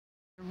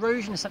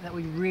erosion is something that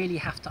we really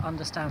have to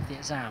understand for the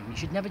exam. You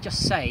should never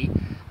just say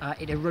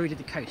it eroded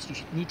the coast. You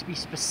should need to be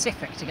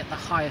specific to get the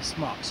highest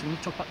marks. So we need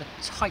to talk about the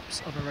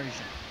types of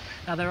erosion.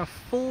 Now there are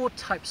 4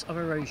 types of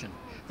erosion.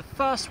 The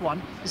first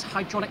one is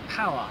hydraulic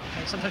power,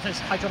 okay? Sometimes it's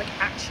hydraulic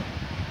action.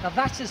 Now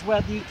that is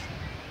where the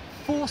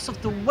force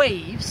of the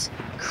waves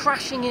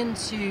crashing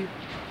into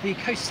the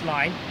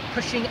coastline,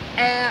 pushing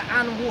air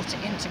and water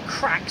into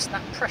cracks,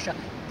 that pressure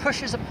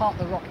pushes apart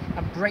the rock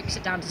and breaks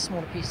it down to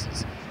smaller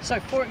pieces. So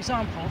for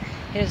example,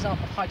 here's an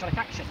example of hydraulic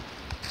action.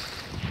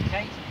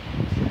 Okay?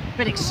 A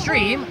bit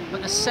extreme,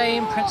 but the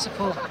same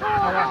principle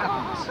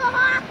happens.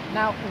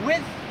 Now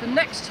with the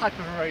next type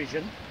of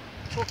erosion,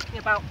 talking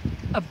about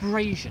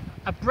abrasion.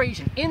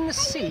 Abrasion. In the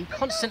sea,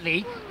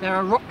 constantly, there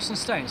are rocks and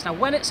stones. Now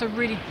when it's a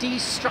really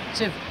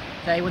destructive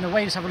day, when the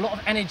waves have a lot of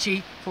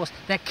energy force,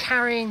 they're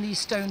carrying these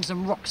stones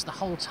and rocks the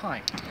whole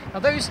time. Now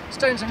those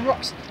stones and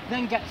rocks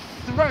then get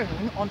thrown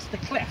onto the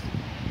cliff,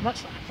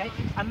 okay,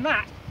 and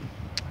that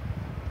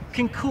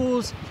can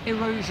cause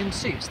erosion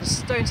too. So the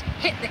stones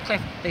hit the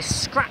cliff, they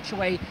scratch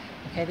away,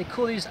 okay, they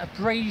call these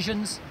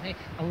abrasions, okay,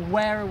 and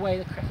wear away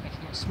the cliff,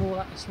 making it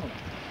smaller and smaller.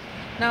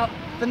 Now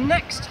the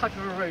next type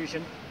of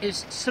erosion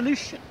is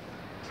solution.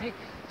 Okay?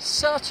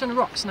 Certain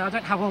rocks, now I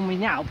don't have one with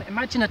me now, but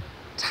imagine a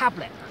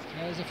tablet.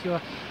 As if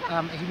you've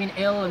been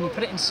ill and you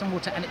put it in some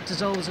water and it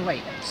dissolves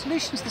away.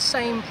 Solution's the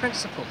same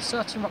principle.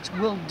 Certain rocks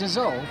will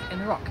dissolve in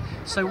the rock.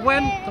 So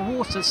when the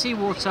water,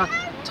 seawater,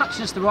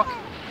 touches the rock,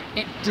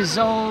 it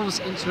dissolves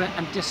into it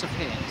and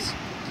disappears.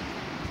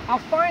 Our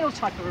final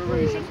type of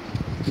erosion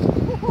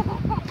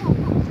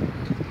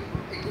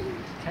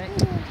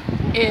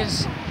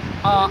is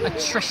our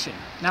attrition.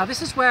 Now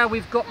this is where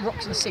we've got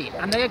rocks in the sea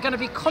and they are going to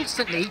be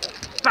constantly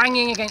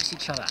banging against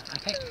each other.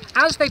 Okay?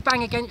 As they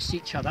bang against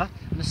each other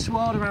and are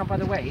swirled around by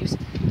the waves,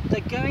 they're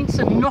going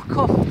to knock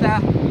off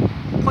their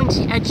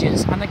pointy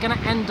edges and they're going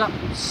to end up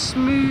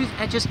smooth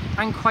edges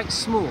and quite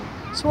small.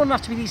 Small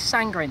enough to be these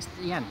sand grains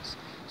at the end.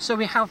 So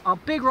we have our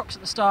big rocks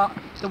at the start,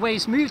 the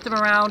waves move them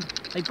around,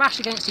 they bash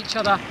against each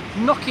other,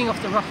 knocking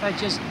off the rough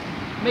edges,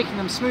 making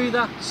them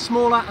smoother,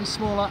 smaller and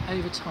smaller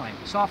over time.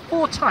 So our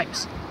 4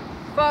 types.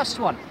 First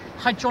one,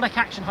 hydraulic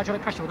action,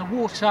 hydraulic pressure, where the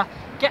water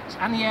gets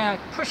and the air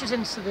pushes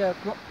into the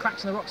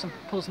cracks in the rocks and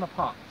pulls them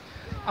apart.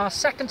 Our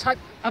second type,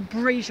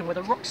 abrasion, where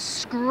the rocks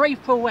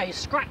scrape away,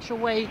 scratch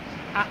away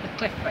at the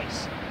cliff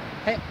face.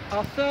 Okay.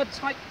 Our third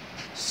type,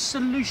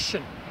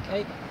 solution,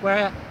 okay,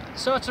 where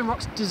certain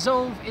rocks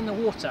dissolve in the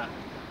water.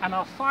 And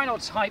our final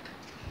type,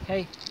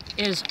 okay,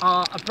 is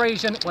our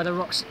abrasion, where the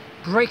rocks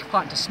break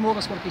apart into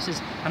smaller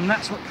pieces, and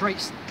that's what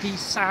creates these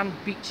sand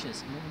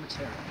beaches and all the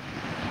material.